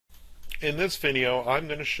In this video, I'm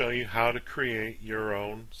going to show you how to create your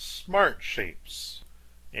own Smartshapes,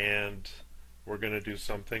 and we're going to do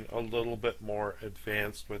something a little bit more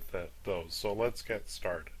advanced with those. So let's get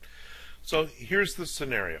started. So here's the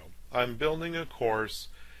scenario. I'm building a course.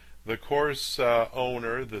 The course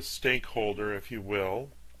owner, the stakeholder, if you will,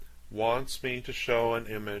 wants me to show an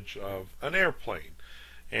image of an airplane.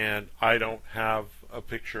 And I don't have a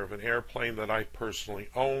picture of an airplane that I personally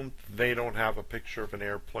own. They don't have a picture of an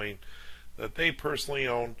airplane that they personally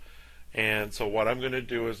own. And so what I'm going to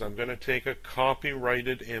do is I'm going to take a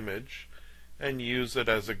copyrighted image and use it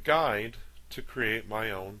as a guide to create my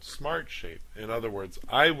own Smartshape. In other words,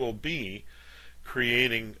 I will be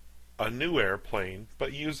creating a new airplane,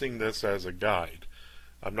 but using this as a guide.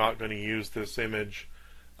 I'm not going to use this image,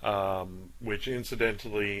 which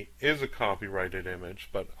incidentally is a copyrighted image,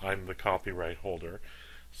 but I'm the copyright holder.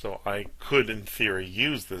 So I could, in theory,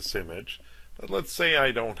 use this image. But let's say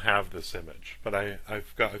I don't have this image, but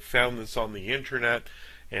I've found this on the internet,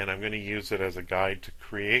 and I'm going to use it as a guide to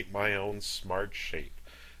create my own Smartshape,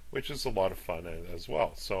 which is a lot of fun as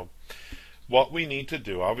well. So what we need to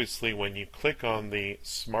do, obviously, when you click on the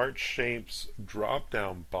Smartshapes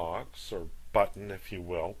drop-down box, or button, if you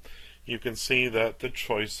will, you can see that the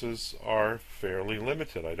choices are fairly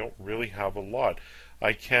limited. I don't really have a lot.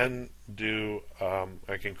 I can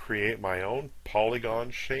create my own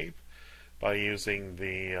polygon shape by using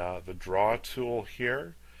the draw tool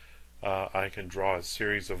here. I can draw a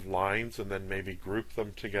series of lines and then maybe group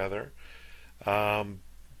them together.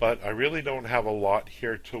 But I really don't have a lot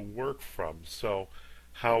here to work from. So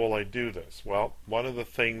how will I do this? Well, one of the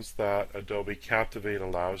things that Adobe Captivate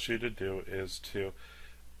allows you to do is to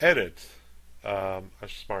edit a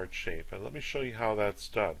Smartshape. And let me show you how that's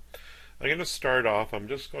done. I'm going to start off, I'm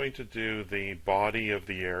just going to do the body of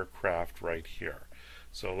the aircraft right here.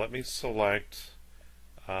 So let me select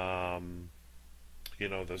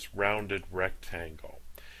this rounded rectangle,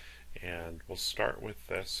 and we'll start with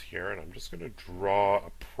this here, and I'm just going to draw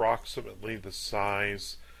approximately the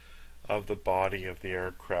size of the body of the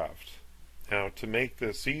aircraft. Now, to make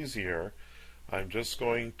this easier, I'm just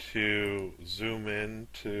going to zoom in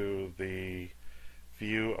to the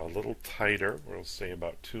view a little tighter. We'll say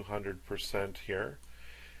about 200% here,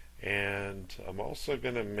 and I'm also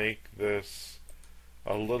going to make this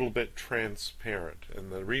a little bit transparent.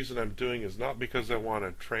 And the reason I'm doing is not because I want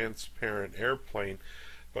a transparent airplane,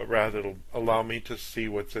 but rather it'll allow me to see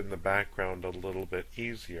what's in the background a little bit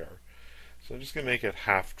easier. So I'm just going to make it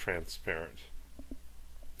half transparent.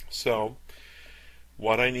 So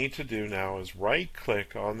what I need to do now is right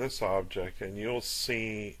click on this object, and you'll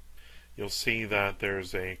see that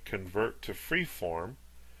there's a convert to freeform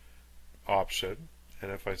option, and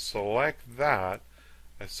if I select that,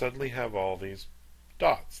 I suddenly have all these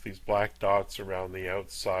dots, these black dots around the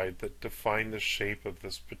outside that define the shape of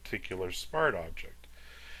this particular smart object.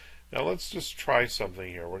 Now let's just try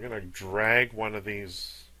something here. We're going to drag one of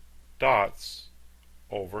these dots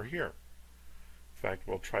over here. In fact,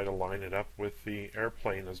 we'll try to line it up with the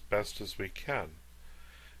airplane as best as we can.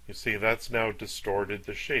 You see, that's now distorted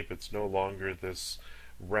the shape. It's no longer this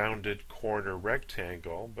rounded corner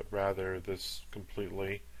rectangle, but rather this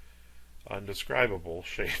completely undescribable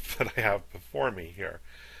shape that I have before me here.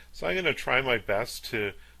 So I'm going to try my best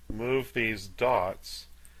to move these dots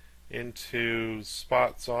into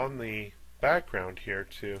spots on the background here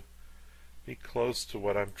to be close to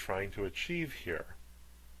what I'm trying to achieve here.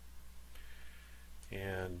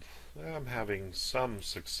 And I'm having some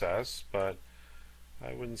success, but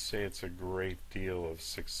I wouldn't say it's a great deal of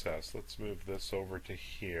success. Let's move this over to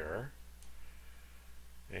here,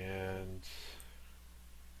 and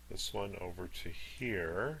this one over to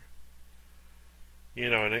here.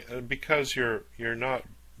 And because you're not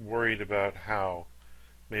worried about how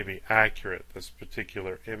maybe accurate this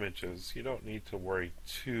particular image is, you don't need to worry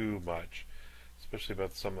too much, especially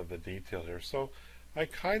about some of the detail here. So I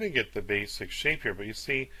kind of get the basic shape here, but you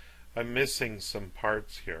see I'm missing some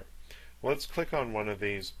parts here. Let's click on one of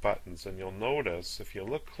these buttons, and you'll notice, if you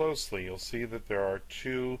look closely, you'll see that there are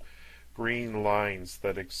two green lines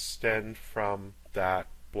that extend from that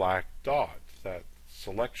black dot, that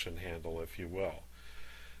selection handle, if you will.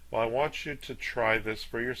 Well, I want you to try this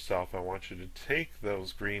for yourself. I want you to take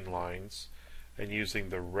those green lines and using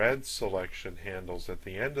the red selection handles at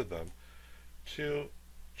the end of them to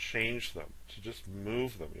change them, to just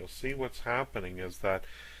move them. You'll see what's happening is that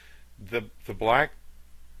the black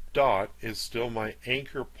dot is still my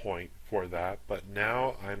anchor point for that, but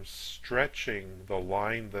now I'm stretching the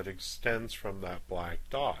line that extends from that black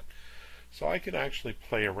dot. So I can actually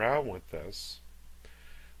play around with this.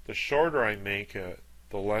 The shorter I make it,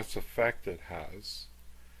 the less effect it has.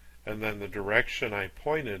 and then the direction I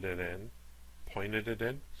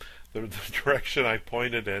the direction I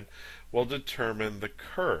pointed in will determine the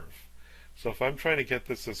curve. So if I'm trying to get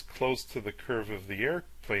this as close to the curve of the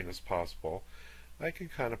airplane as possible, I can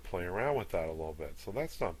kind of play around with that a little bit. So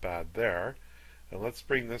that's not bad there. And let's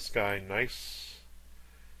bring this guy nice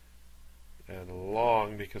and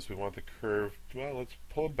long because we want the curve, well, let's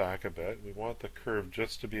pull it back a bit. We want the curve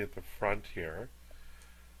just to be at the front here.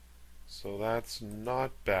 So that's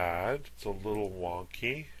not bad. It's a little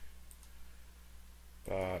wonky.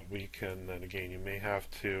 But we can, and again, you may have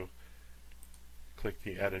to click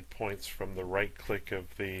the edit points from the right click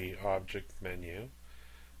of the object menu.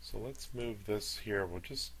 So let's move this here. We'll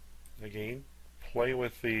just, again, play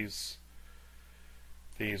with these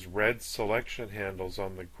red selection handles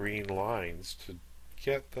on the green lines to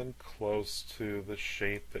get them close to the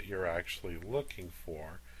shape that you're actually looking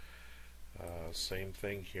for. Same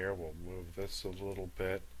thing here. We'll move this a little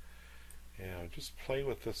bit and just play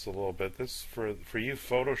with this a little bit. This, for you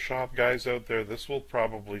Photoshop guys out there, this will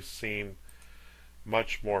probably seem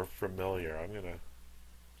much more familiar. I'm going to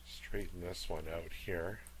straighten this one out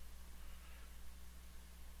here.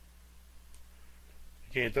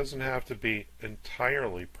 Again, it doesn't have to be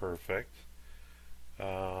entirely perfect.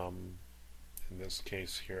 In this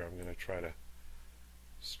case here, I'm going to try to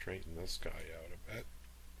straighten this guy out a bit.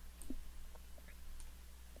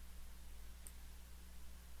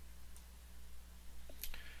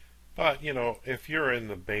 But, you know, if you're in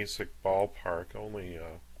the basic ballpark, only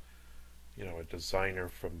you know, a designer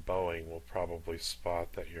from Boeing will probably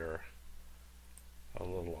spot that you're a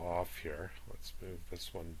little off here. Let's move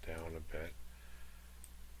this one down a bit.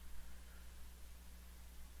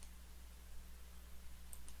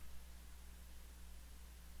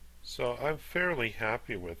 So I'm fairly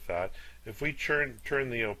happy with that. If we turn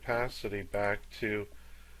the opacity back to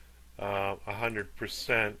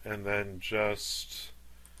 100% and then just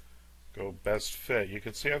go best fit, you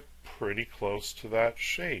can see I'm pretty close to that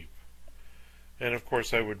shape. And of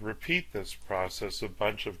course I would repeat this process a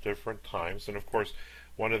bunch of different times, and of course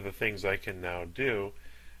one of the things I can now do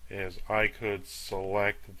is I could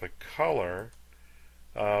select the color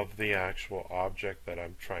of the actual object that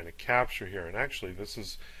I'm trying to capture here. And actually this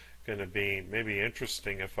is going to be maybe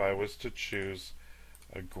interesting if I was to choose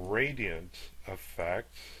a gradient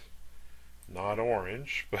effect, not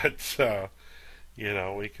orange, but you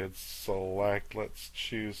know, we could select, let's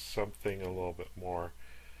choose something a little bit more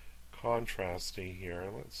contrasty here.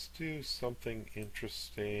 Let's do something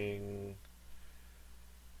interesting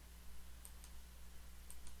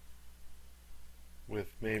with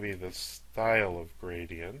maybe the style of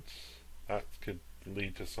gradient. That could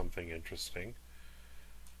lead to something interesting.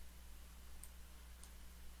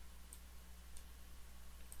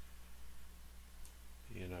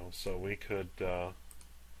 You know, so we could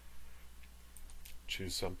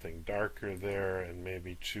choose something darker there and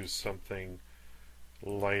maybe choose something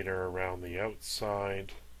lighter around the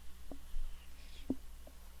outside.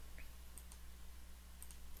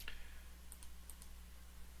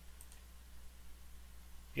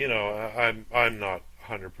 You know, I'm not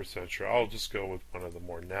 100% sure. I'll just go with one of the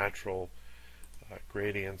more natural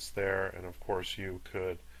gradients there, and of course you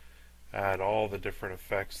could add all the different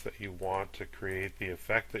effects that you want to create the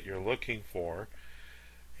effect that you're looking for.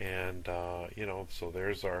 And you know, so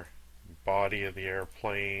there's our body of the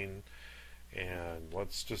airplane. And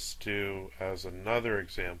let's just do, as another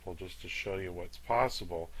example, just to show you what's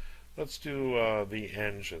possible, let's do the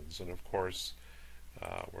engines. And of course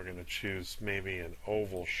we're going to choose maybe an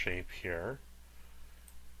oval shape here,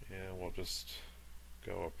 and we'll just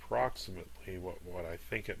go approximately what I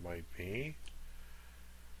think it might be.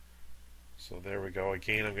 So there we go.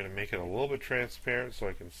 Again, I'm going to make it a little bit transparent so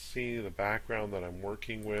I can see the background that I'm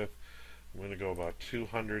working with. I'm going to go about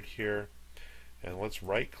 200 here, and let's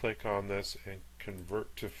right click on this and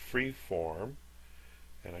convert to freeform.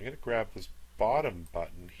 And I'm going to grab this bottom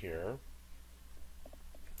button here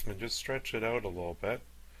and just stretch it out a little bit.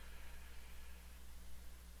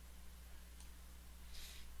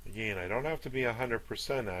 Again, I don't have to be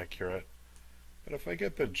 100% accurate, but if I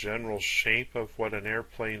get the general shape of what an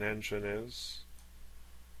airplane engine is,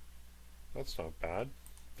 that's not bad.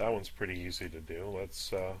 That one's pretty easy to do.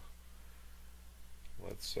 Let's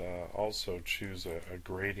also choose a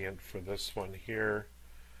gradient for this one here,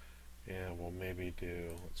 and we'll maybe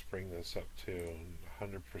do, let's bring this up to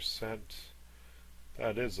 100%.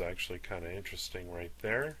 That is actually kind of interesting right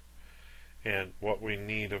there. And what we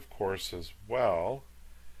need, of course, as well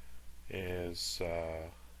is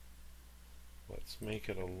let's make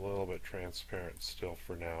it a little bit transparent still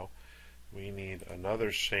for now. We need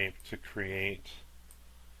another shape to create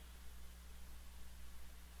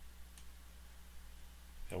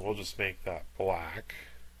and we'll just make that black.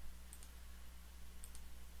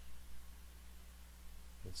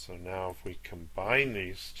 And so now if we combine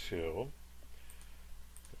these two,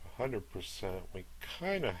 100%, we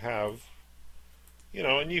kind of have,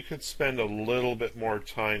 and you could spend a little bit more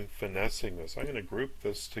time finessing this. I'm going to group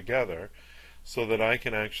this together so that I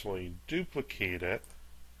can actually duplicate it,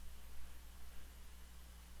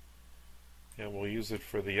 and we'll use it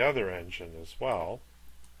for the other engine as well.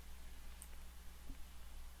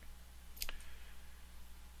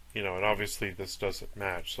 And obviously this doesn't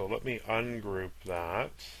match, so let me ungroup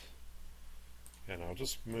that, and I'll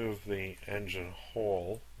just move the engine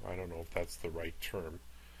whole. I don't know if that's the right term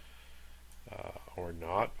or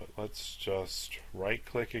not, but let's just right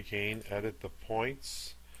click again, edit the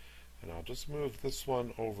points, and I'll just move this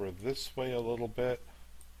one over this way a little bit,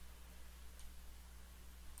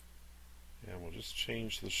 and we'll just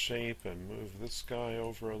change the shape and move this guy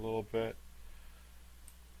over a little bit.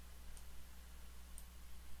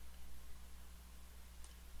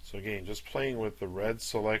 So again, just playing with the red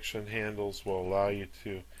selection handles will allow you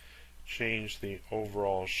to change the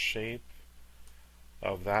overall shape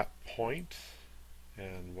of that point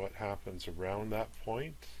and what happens around that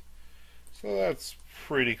point. So that's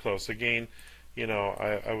pretty close. Again,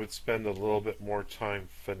 I would spend a little bit more time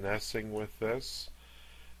finessing with this,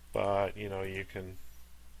 but you can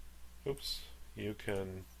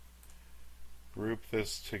group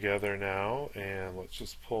this together now, and let's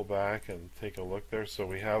just pull back and take a look there. So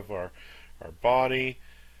we have our body,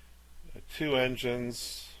 two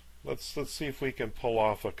engines. Let's see if we can pull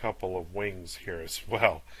off a couple of wings here as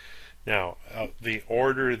well. Now, the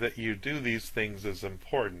order that you do these things is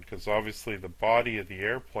important, because obviously the body of the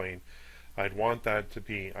airplane, I'd want that to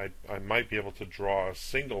be, I might be able to draw a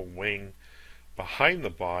single wing behind the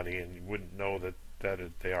body, and you wouldn't know that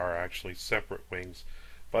they are actually separate wings.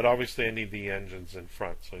 But obviously I need the engines in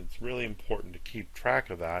front, so it's really important to keep track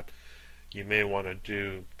of that. You may want to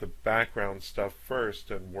do the background stuff first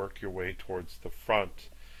and work your way towards the front,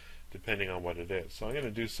 depending on what it is. So I'm going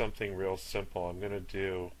to do something real simple. I'm going to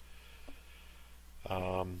do,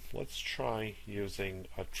 let's try using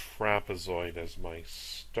a trapezoid as my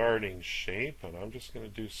starting shape, and I'm just going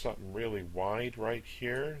to do something really wide right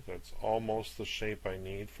here. That's almost the shape I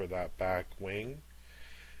need for that back wing.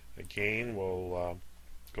 Again, we'll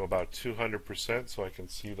go about 200% so I can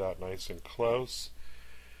see that nice and close.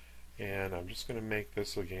 And I'm just going to make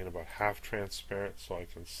this again about half transparent so I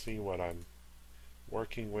can see what I'm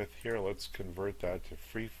working with here. Let's convert that to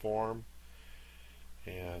freeform,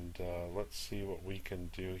 and let's see what we can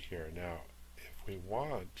do here. Now, if we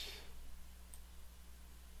want,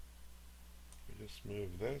 we just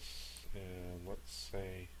move this, and let's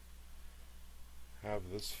say have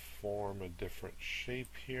this form a different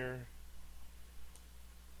shape here.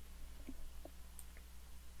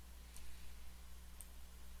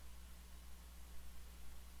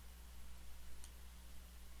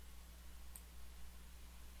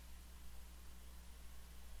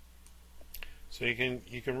 So you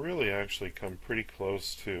can really actually come pretty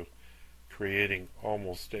close to creating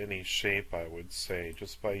almost any shape, I would say,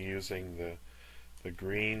 just by using the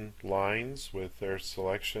green lines with their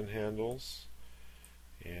selection handles.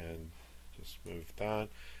 And just move that.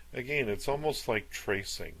 Again, it's almost like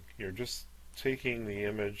tracing. You're just taking the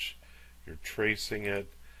image, you're tracing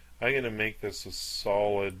it. I'm going to make this a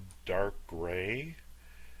solid dark gray,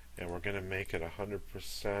 and we're going to make it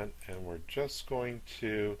 100%, and we're just going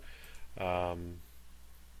to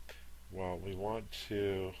well, we want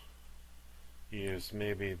to use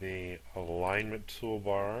maybe the alignment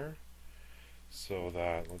toolbar, so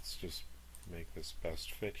that let's just make this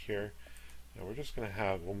best fit here, and we're just going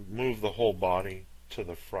to we'll move the whole body to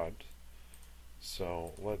the front.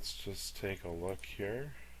 So let's just take a look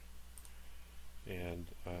here, and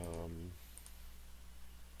I'm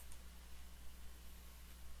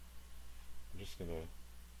just going to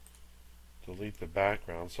delete the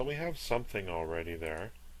background. So we have something already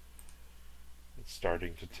there. It's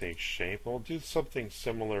starting to take shape. We'll do something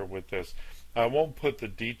similar with this. I won't put the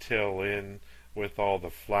detail in with all the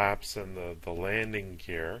flaps and the landing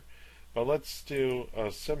gear, but let's do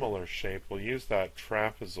a similar shape. We'll use that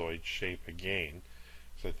trapezoid shape again,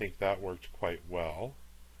 because I think that worked quite well.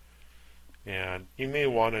 And you may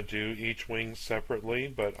want to do each wing separately,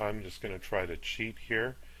 but I'm just going to try to cheat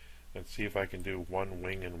here and see if I can do one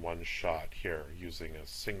wing in one shot here using a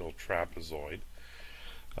single trapezoid.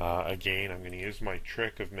 Again, I'm going to use my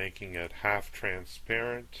trick of making it half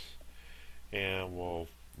transparent, and we'll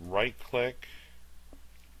right click,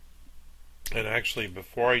 and actually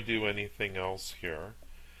before I do anything else here,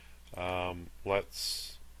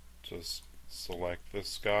 let's just select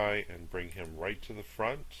this guy and bring him right to the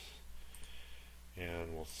front,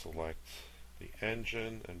 and we'll select the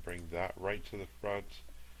engine and bring that right to the front,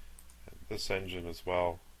 and this engine as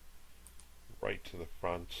well right to the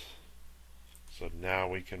front. So now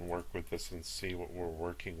we can work with this and see what we're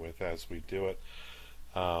working with as we do it.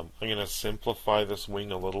 I'm going to simplify this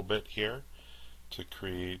wing a little bit here to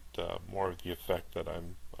create more of the effect that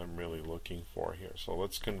I'm really looking for here. So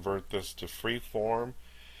let's convert this to free form,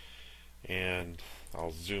 and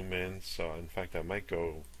I'll zoom in. So in fact I might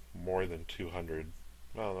go more than 200.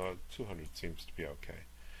 Well, no, 200 seems to be okay.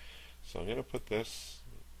 So I'm going to put this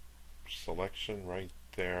selection right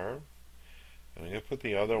there, and I'm going to put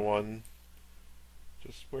the other one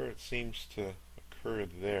just where it seems to occur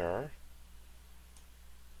there.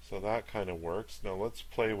 So that kind of works. Now let's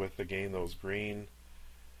play with, again, those green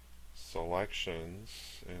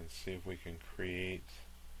selections and see if we can create,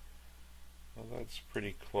 well, that's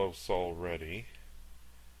pretty close already.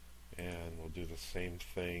 And we'll do the same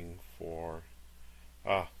thing for,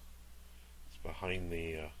 it's behind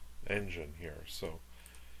the engine here. So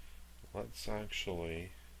let's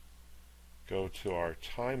actually go to our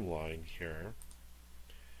timeline here,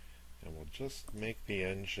 and we'll just make the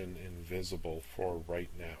engine invisible for right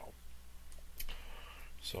now.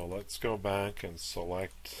 So let's go back and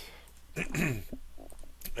select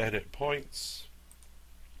edit points,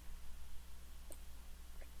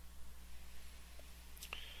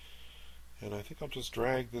 and I think I'll just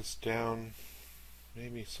drag this down,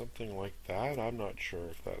 maybe something like that. I'm not sure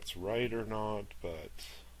if that's right or not, but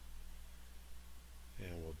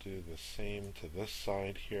and we'll do the same to this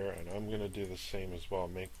side here, and I'm going to do the same as well,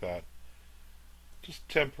 make that just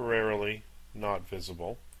temporarily not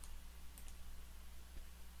visible.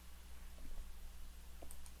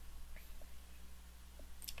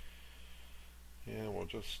 And we'll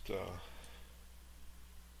just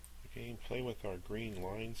again play with our green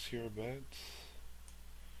lines here a bit.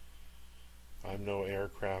 I'm no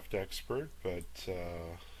aircraft expert, but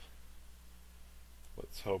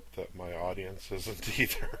let's hope that my audience isn't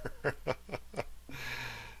either.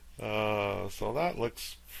 So that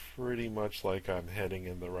looks pretty much like I'm heading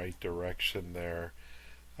in the right direction there.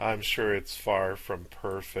 I'm sure it's far from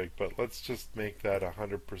perfect, but let's just make that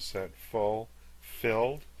 100%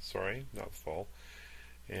 filled, sorry, not full.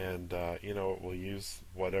 And you know, we'll use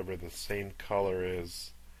whatever the same color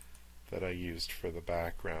is that I used for the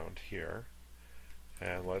background here.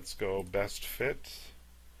 And let's go best fit,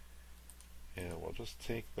 and we'll just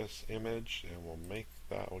take this image and we'll make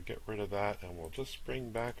that, we'll get rid of that, and we'll just bring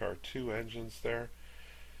back our two engines there.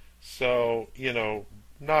 So, you know,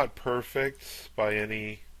 not perfect by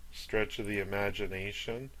any stretch of the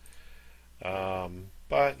imagination,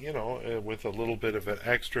 but you know, with a little bit of an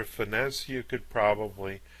extra finesse, you could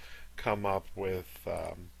probably come up with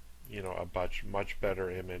you know, a much better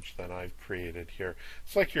image than I've created here.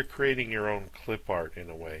 It's like you're creating your own clip art in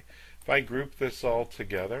a way. If I group this all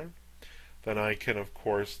together, then I can of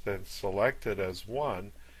course then select it as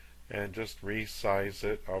one and just resize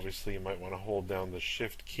it. Obviously you might want to hold down the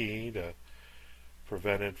shift key to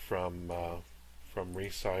prevent it from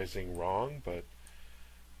resizing wrong, but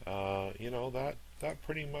you know, that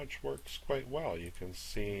pretty much works quite well. You can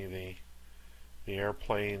see the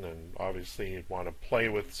airplane, and obviously you'd want to play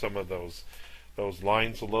with some of those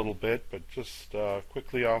lines a little bit, but just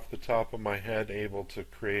quickly off the top of my head, able to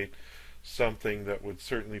create something that would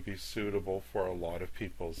certainly be suitable for a lot of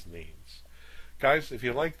people's needs. Guys, if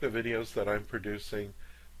you like the videos that I'm producing,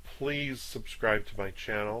 please subscribe to my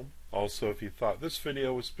channel. Also, if you thought this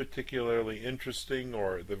video was particularly interesting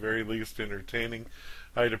or at the very least entertaining,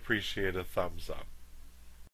 I'd appreciate a thumbs up.